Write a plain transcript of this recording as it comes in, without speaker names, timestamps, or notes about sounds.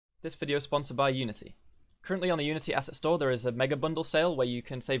This video is sponsored by Unity. Currently on the Unity Asset Store there is a mega bundle sale where you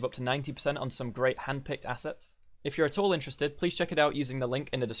can save up to 90% on some great hand-picked assets. If you're at all interested, please check it out using the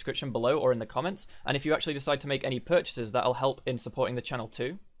link in the description below or in the comments, and if you actually decide to make any purchases, that'll help in supporting the channel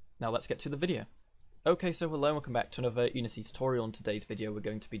too. Now let's get to the video. Okay, so hello and welcome back to another Unity tutorial. In today's video we're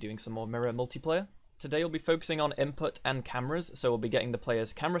going to be doing some more mirror multiplayer. Today we'll be focusing on input and cameras, so we'll be getting the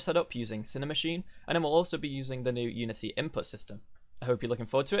player's camera set up using Cinemachine, and then we'll also be using the new Unity input system. I hope you're looking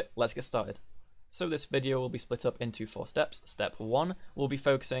forward to it. Let's get started. So this video will be split up into 4 steps. Step 1, we'll be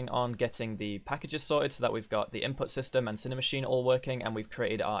focusing on getting the packages sorted so that we've got the input system and Cinemachine all working and we've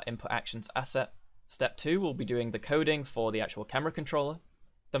created our input actions asset. Step 2, we'll be doing the coding for the actual camera controller.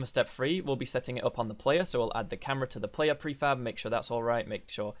 Then for step 3, we'll be setting it up on the player, so we'll add the camera to the player prefab, make sure that's all right, make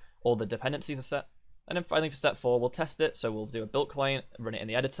sure all the dependencies are set. And then finally for step 4, we'll test it, so we'll do a build client, run it in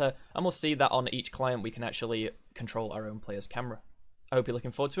the editor, and we'll see that on each client we can actually control our own player's camera. I hope you're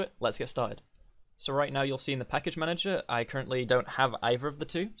looking forward to it. Let's get started. So right now you'll see in the package manager, I currently don't have either of the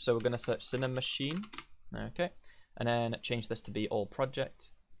two, so we're going to search Cinemachine, okay, and then change this to be all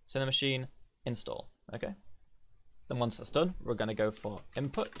project, Cinemachine, install, okay. Then once that's done, we're going to go for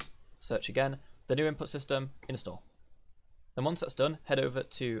input, search again, the new input system, install. Then once that's done, head over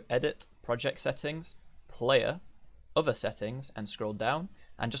to edit, project settings, player, other settings, and scroll down,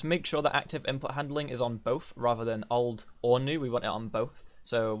 and just make sure that active input handling is on both rather than old or new. We want it on both.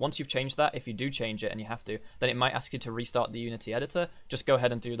 So once you've changed that, if you do change it and you have to, then it might ask you to restart the Unity editor. Just go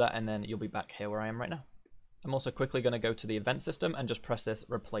ahead and do that and then you'll be back here where I am right now. I'm also quickly going to go to the event system and just press this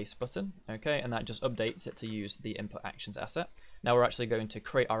replace button, okay, and that just updates it to use the input actions asset. Now we're actually going to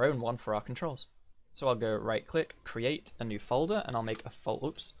create our own one for our controls. So I'll go right click, create a new folder, and I'll make a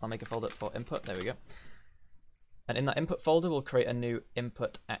folder for input, there we go. And in that input folder, we'll create a new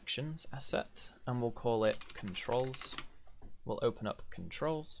input actions asset, and we'll call it controls. We'll open up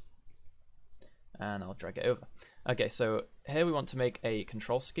controls, and I'll drag it over. Okay, so here we want to make a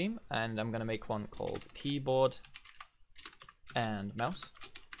control scheme, and I'm going to make one called keyboard and mouse.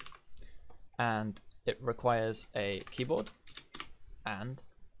 And it requires a keyboard and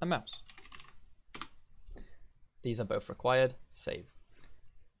a mouse. These are both required. Save.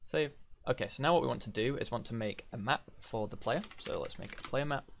 Save. Okay, so now what we want to do is want to make a map for the player. So let's make a player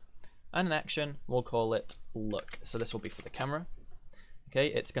map. And an action, we'll call it look. So this will be for the camera. Okay,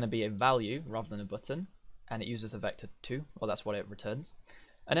 it's going to be a value rather than a button. And it uses a vector 2, or that's what it returns.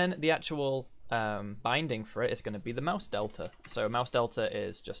 And then the actual binding for it is going to be the mouse delta. So mouse delta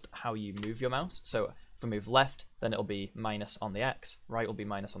is just how you move your mouse. So if we move left, then it'll be minus on the X. Right will be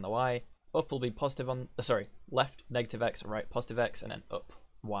minus on the Y. Up will be positive on, left negative X, right positive X, and then up,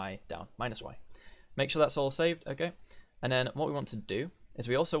 Y, down, minus Y. Make sure that's all saved, okay? And then what we want to do is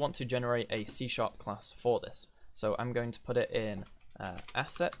we also want to generate a C# class for this. So I'm going to put it in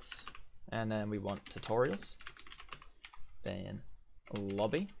assets, and then we want tutorials, then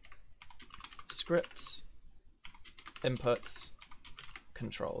lobby, scripts, inputs,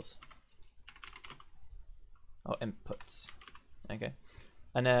 controls, or inputs, okay?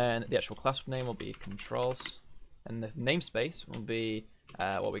 And then the actual class name will be controls, and the namespace will be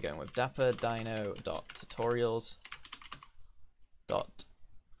what we're going with, dapper dino dot tutorials dot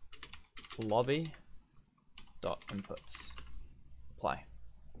lobby dot inputs. Apply.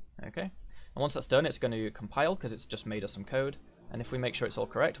 Okay. And once that's done, it's going to compile because it's just made us some code. And if we make sure it's all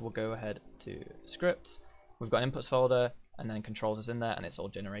correct, we'll go ahead to scripts. We've got an inputs folder, and then controls is in there, and it's all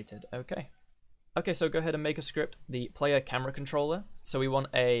generated. Okay. Okay, so go ahead and make a script, the player camera controller. So we want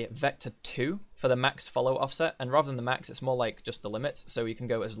a vector 2 for the max follow offset, and rather than the max, it's more like just the limits. So we can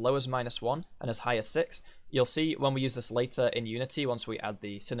go as low as -1 and as high as 6. You'll see when we use this later in Unity, once we add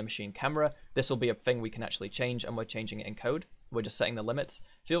the Cinemachine camera, this will be a thing we can actually change, and we're changing it in code. We're just setting the limits.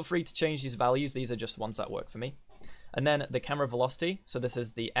 Feel free to change these values. These are just ones that work for me. And then the camera velocity. So this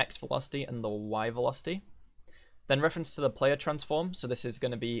is the X velocity and the Y velocity. Then reference to the player transform. So this is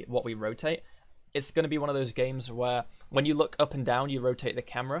going to be what we rotate. It's going to be one of those games where when you look up and down, you rotate the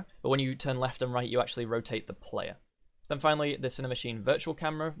camera, but when you turn left and right, you actually rotate the player. Then finally, the Cinemachine virtual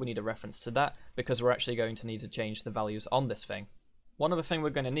camera, we need a reference to that because we're actually going to need to change the values on this thing. One other thing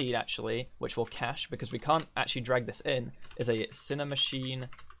we're going to need actually, which we'll cache because we can't actually drag this in, is a Cinemachine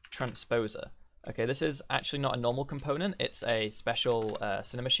transposer. Okay, this is actually not a normal component, it's a special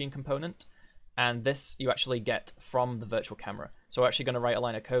Cinemachine component. And this you actually get from the virtual camera. So we're actually going to write a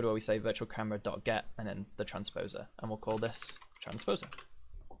line of code where we say virtual camera.get and then the transposer, and we'll call this transposer.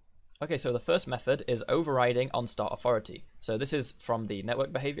 Okay, so the first method is overriding on start authority. So this is from the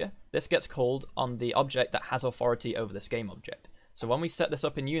network behavior. This gets called on the object that has authority over this game object. So when we set this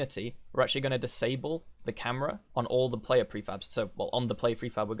up in Unity, we're actually going to disable the camera on all the player prefabs. So, well, on the player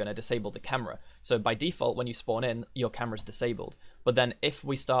prefab, we're going to disable the camera. So by default, when you spawn in, your camera's disabled. But then if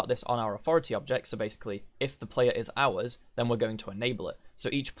we start this on our authority object, so basically if the player is ours, then we're going to enable it. So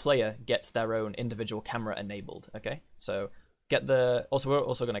each player gets their own individual camera enabled, okay? So get the, also we're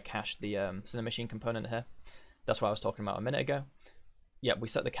also going to cache the Cinemachine component here. That's what I was talking about a minute ago. Yeah, we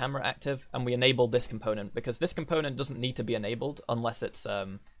set the camera active and we enable this component because this component doesn't need to be enabled unless it's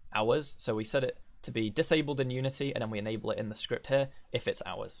ours. So we set it to be disabled in Unity and then we enable it in the script here if it's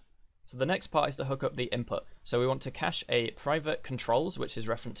ours. So the next part is to hook up the input. So we want to cache a private controls, which is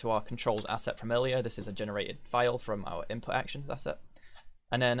referent to our controls asset from earlier. This is a generated file from our input actions asset.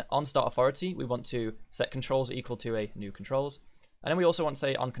 And then on start authority, we want to set controls equal to a new controls. And then we also want to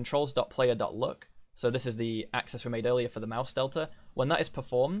say on controls.player.look. So this is the access we made earlier for the mouse delta. When that is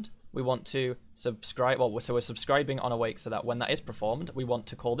performed, we want to subscribe, well, so we're subscribing on awake so that when that is performed, we want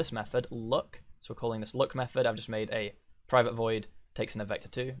to call this method look. So we're calling this look method. I've just made a private void, takes in a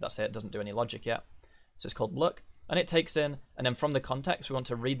vector2. That's it, doesn't do any logic yet. So it's called look, and it takes in, and then from the context, we want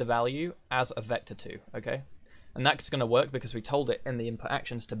to read the value as a vector2, okay? And that's going to work because we told it in the input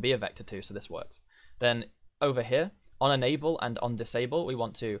actions to be a vector2, so this works. Then over here, on enable and on disable, we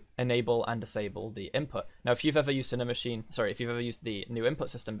want to enable and disable the input. Now, if you've ever used if you've ever used the new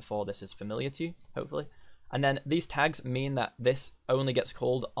input system before, this is familiar to you, hopefully. And then these tags mean that this only gets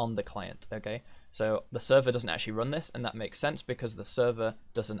called on the client, okay? So the server doesn't actually run this, and that makes sense because the server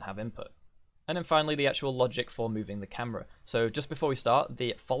doesn't have input. And then finally, the actual logic for moving the camera. So just before we start,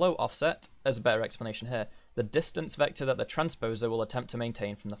 the follow offset, as a better explanation here, the distance vector that the transposer will attempt to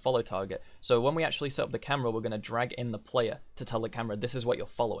maintain from the follow target. So when we actually set up the camera, we're going to drag in the player to tell the camera this is what you're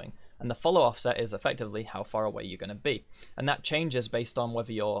following. And the follow offset is effectively how far away you're going to be. And that changes based on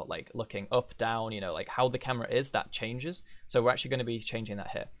whether you're like looking up, down, you know, like how the camera is, that changes. So we're actually going to be changing that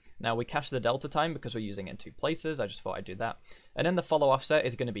here. Now we cache the delta time because we're using it in 2 places. I just thought I'd do that. And then the follow offset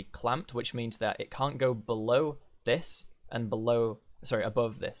is going to be clamped, which means that it can't go below this and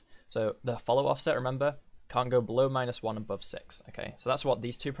above this. So the follow offset, remember, can't go below -1 above 6. Okay, so that's what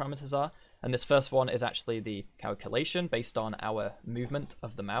these 2 parameters are. And this first one is actually the calculation based on our movement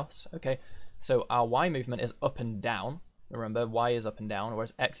of the mouse. Okay, so our Y movement is up and down. Remember, Y is up and down,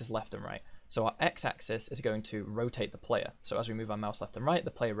 whereas X is left and right. So our X-axis is going to rotate the player. So as we move our mouse left and right,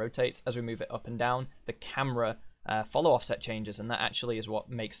 the player rotates. As we move it up and down, the camera follow offset changes, and that actually is what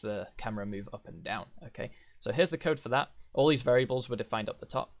makes the camera move up and down. Okay, so here's the code for that. All these variables were defined up at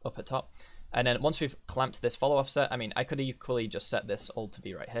top. And then once we've clamped this follow offset, I mean, I could equally just set this all to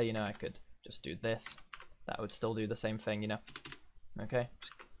be right here. You know, I could just do this. That would still do the same thing, you know. Okay,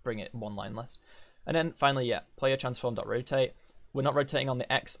 just bring it 1 line less. And then finally, yeah, player transform.rotate. We're not rotating on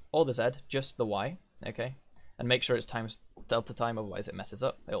the X or the Z, just the Y, okay? And make sure it's times delta time, otherwise it messes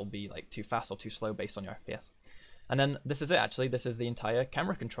up. It'll be like too fast or too slow based on your FPS. And then this is it, actually. This is the entire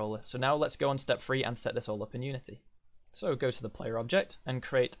camera controller. So now let's go on step 3 and set this all up in Unity. So go to the player object and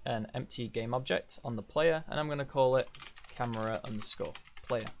create an empty game object on the player, and I'm going to call it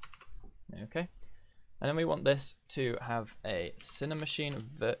camera_player. Okay, and then we want this to have a Cinemachine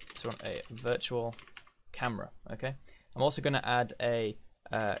virtual camera. Okay, I'm also going to add a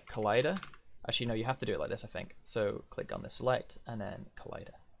collider. Actually, no, you have to do it like this, I think. So click on the select and then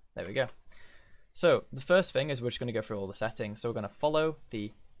collider. There we go. So the first thing is we're just going to go through all the settings. So we're going to follow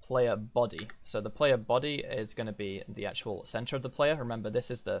the player body. So the player body is going to be the actual center of the player. Remember,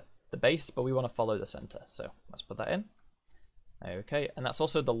 this is the base, but we want to follow the center. So let's put that in. Okay, and that's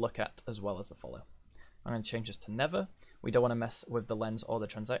also the look at as well as the follow. I'm going to change this to never. We don't want to mess with the lens or the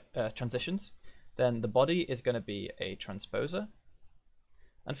transitions. Then the body is going to be a transposer.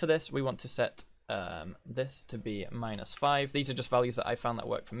 And for this, we want to set this to be -5. These are just values that I found that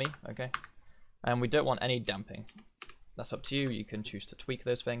work for me, okay? And we don't want any damping. That's up to you. You can choose to tweak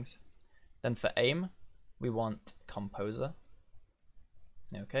those things. Then for aim, we want composer.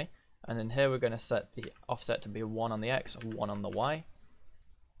 Okay, and then here we're going to set the offset to be 1 on the X, 1 on the Y.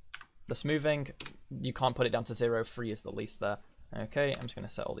 The smoothing, you can't put it down to 0. 3 is the least there. Okay, I'm just going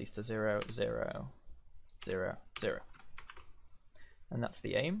to set all these to 0, 0, 0, 0. And that's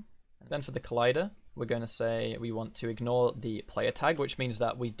the aim. And then for the collider, we're going to say we want to ignore the player tag, which means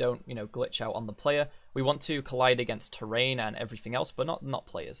that we don't, glitch out on the player. We want to collide against terrain and everything else, but not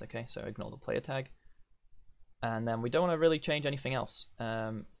players, okay? So ignore the player tag. And then we don't want to really change anything else.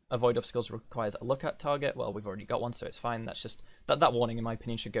 Avoid obstacles requires a look at target. Well, we've already got one, so it's fine. That's just, that warning, in my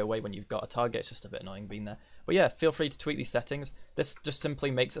opinion, should go away when you've got a target. It's just a bit annoying being there. But yeah, feel free to tweak these settings. This just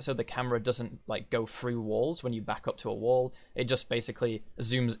simply makes it so the camera doesn't like go through walls when you back up to a wall. It just basically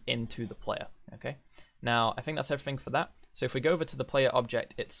zooms into the player, okay? Now, I think that's everything for that. So if we go over to the player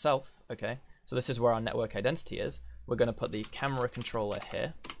object itself, okay, So this is where our network identity is. We're going to put the camera controller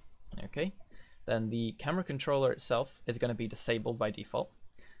here. Okay. Then the camera controller itself is going to be disabled by default.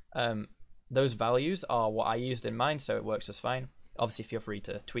 Those values are what I used in mine, so it works just fine. Obviously, feel free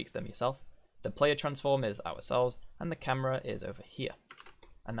to tweak them yourself. The player transform is ourselves, and the camera is over here.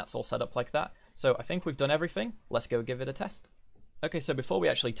 And that's all set up like that. So I think we've done everything. Let's go give it a test. Okay, so before we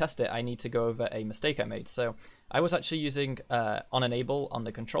actually test it, I need to go over a mistake I made. So I was actually using onEnable on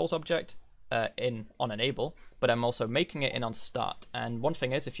the controls object in onEnable, but I'm also making it in onStart. And one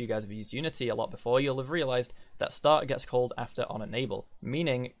thing is, if you guys have used Unity a lot before, you'll have realized that start gets called after onEnable,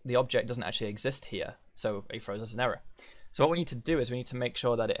 meaning the object doesn't actually exist here. So it throws us an error. So what we need to do is we need to make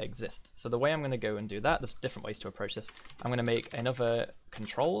sure that it exists. So the way I'm going to go and do that, there's different ways to approach this. I'm going to make another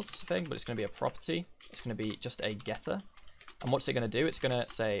controls thing, but it's going to be a property. It's going to be just a getter. And what's it going to do? It's going to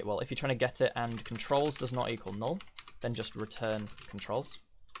say, well, if you're trying to get it and controls does not equal null, then just return controls.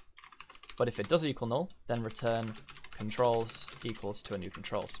 But if it does equal null, then return controls equals to a new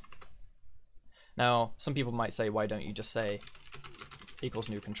controls. Now, some people might say, why don't you just say equals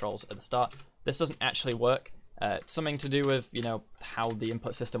new controls at the start? This doesn't actually work. Something to do with, you know, how the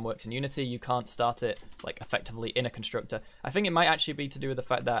input system works in Unity. You can't start it like effectively in a constructor. I think it might actually be to do with the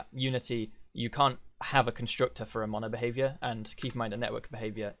fact that Unity, you can't have a constructor for a mono behavior, and keep in mind a network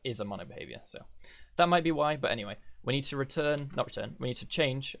behavior is a mono behavior. So that might be why, but anyway, we need to we need to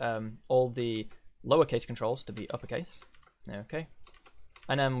change all the lowercase controls to be uppercase. Okay.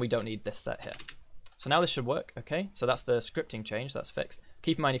 And then we don't need this set here. So now this should work, okay? So that's the scripting change, that's fixed.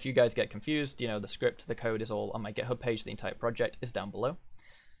 Keep in mind, if you guys get confused, you know, the script, the code is all on my GitHub page, the entire project is down below.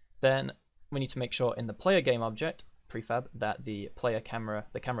 Then we need to make sure in the player game object, prefab, that the player camera,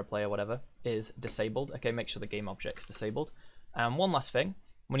 the camera player, whatever, is disabled. Okay, make sure the game object's disabled. And one last thing,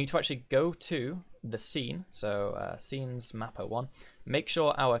 we need to actually go to the scene, so scenes mapper 1, make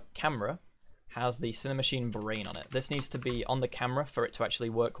sure our camera has the Cinemachine brain on it. This needs to be on the camera for it to actually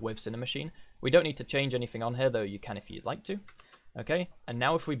work with Cinemachine. We don't need to change anything on here, though you can if you'd like to. Okay, and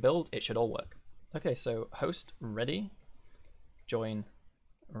now if we build, it should all work. Okay, so host ready, join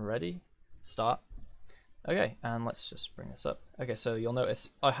ready, start. Okay, and let's just bring this up. Okay, so you'll notice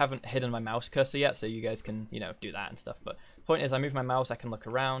I haven't hidden my mouse cursor yet, so you guys can, you know, do that and stuff. But the point is, I move my mouse, I can look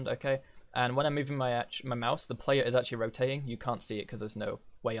around, okay? And when I'm moving my mouse, the player is actually rotating. You can't see it because there's no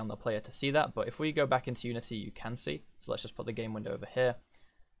way on the player to see that. But if we go back into Unity, you can see. So let's just put the game window over here.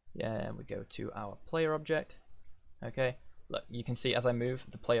 Yeah, and we go to our player object. Okay, look, you can see as I move,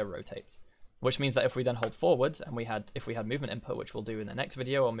 the player rotates. Which means that if we then hold forwards and if we had movement input, which we'll do in the next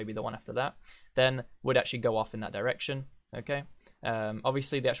video or maybe the one after that, then we'd actually go off in that direction. Okay.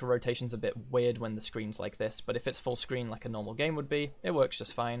 Obviously the actual rotation's a bit weird when the screen's like this, but if it's full screen like a normal game would be, it works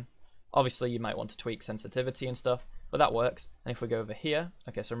just fine. Obviously you might want to tweak sensitivity and stuff, but that works. And if we go over here,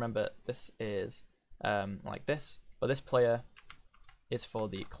 okay, so remember this is like this, but this player is for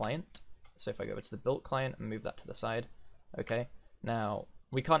the client. So if I go over to the built client and move that to the side, okay, now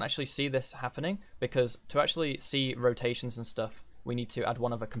we can't actually see this happening because to actually see rotations and stuff, we need to add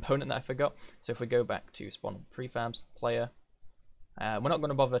one other component that I forgot. So if we go back to spawn prefabs, player, we're not going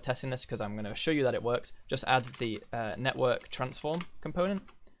to bother testing this because I'm going to show you that it works. Just add the network transform component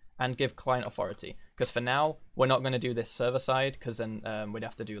and give client authority. Because for now, we're not going to do this server side because then we'd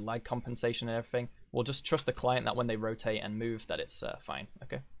have to do lag compensation and everything. We'll just trust the client that when they rotate and move that it's fine,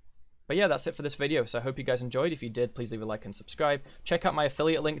 okay? But yeah, that's it for this video. So I hope you guys enjoyed. If you did, please leave a like and subscribe. Check out my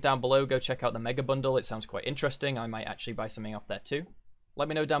affiliate link down below. Go check out the Mega Bundle. It sounds quite interesting. I might actually buy something off there too. Let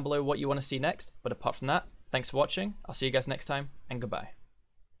me know down below what you want to see next. But apart from that, thanks for watching. I'll see you guys next time, and goodbye.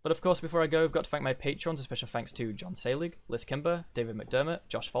 But of course, before I go, I've got to thank my patrons. A special thanks to John Salig, Liz Kimber, David McDermott,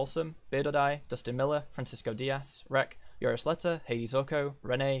 Josh Folsom, Bearded Dustin Miller, Francisco Diaz, Rek, Yoris Letta, Hades Oko,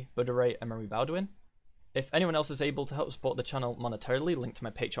 Renee, Budaray, and Marie Baldwin. If anyone else is able to help support the channel monetarily, link to my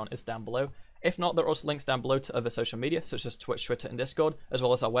Patreon is down below. If not, there are also links down below to other social media, such as Twitch, Twitter, and Discord, as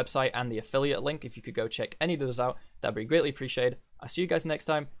well as our website and the affiliate link. If you could go check any of those out, that'd be greatly appreciated. I'll see you guys next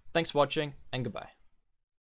time. Thanks for watching, and goodbye.